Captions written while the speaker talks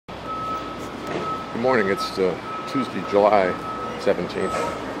morning. It's Tuesday, July 17th.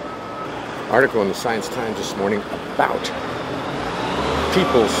 Article in the Science Times this morning about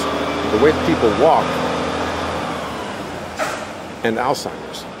the way people walk and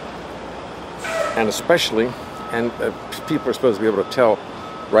Alzheimer's. And especially, people are supposed to be able to tell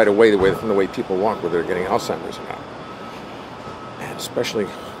right away from the way people walk whether they're getting Alzheimer's or not. And especially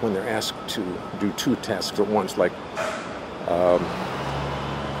when they're asked to do two tasks at once, like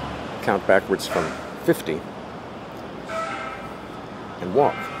count backwards from 50 and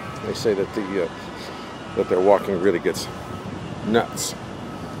walk. They say that that their walking really gets nuts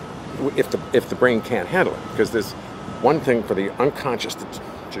if the brain can't handle it, because there's one thing for the unconscious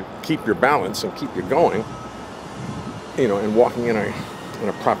to keep your balance and keep you going, and walking in a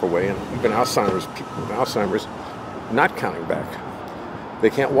proper way. And even people with Alzheimer's not counting back,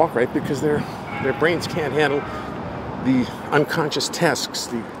 they can't walk right because their brains can't handle the unconscious tasks,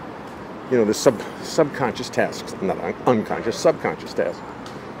 the subconscious tasks, not unconscious, subconscious tasks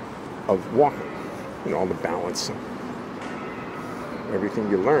of walking. All the balance and everything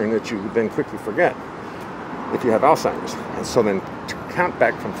you learn that you then quickly forget if you have Alzheimer's. And so then to count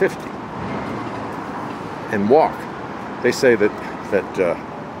back from 50 and walk, they say that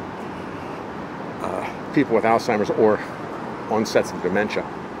people with Alzheimer's or onsets of dementia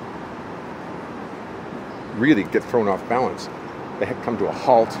really get thrown off balance. They come to a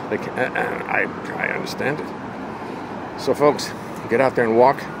halt. They can, I understand it. So folks, get out there and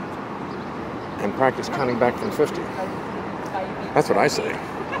walk and practice counting back from 50. That's what I say.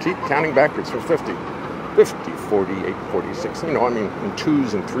 Keep counting backwards from 50. 50, 48, 46, in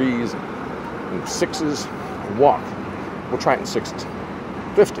twos and threes and sixes, and walk. We'll try it in sixes.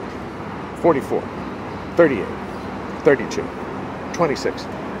 50, 44, 38, 32, 26,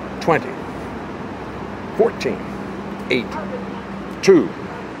 20, 14, 8, 2,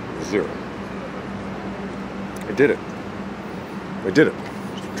 0. I did it.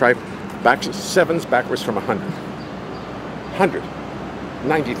 Try sevens backwards from 100. 100,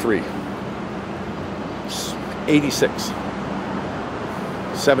 93, 86,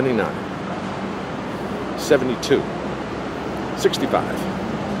 79, 72, 65,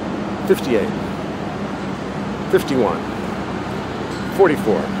 58, 51,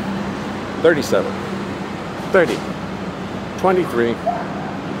 44, 37, 30, 23,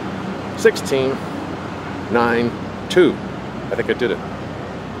 16, 9, 2. I think I did it.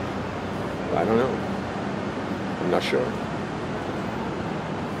 I don't know. I'm not sure.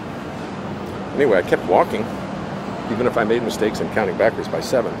 Anyway, I kept walking, even if I made mistakes in counting backwards by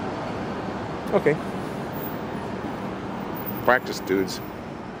 7. Okay. Practice, dudes.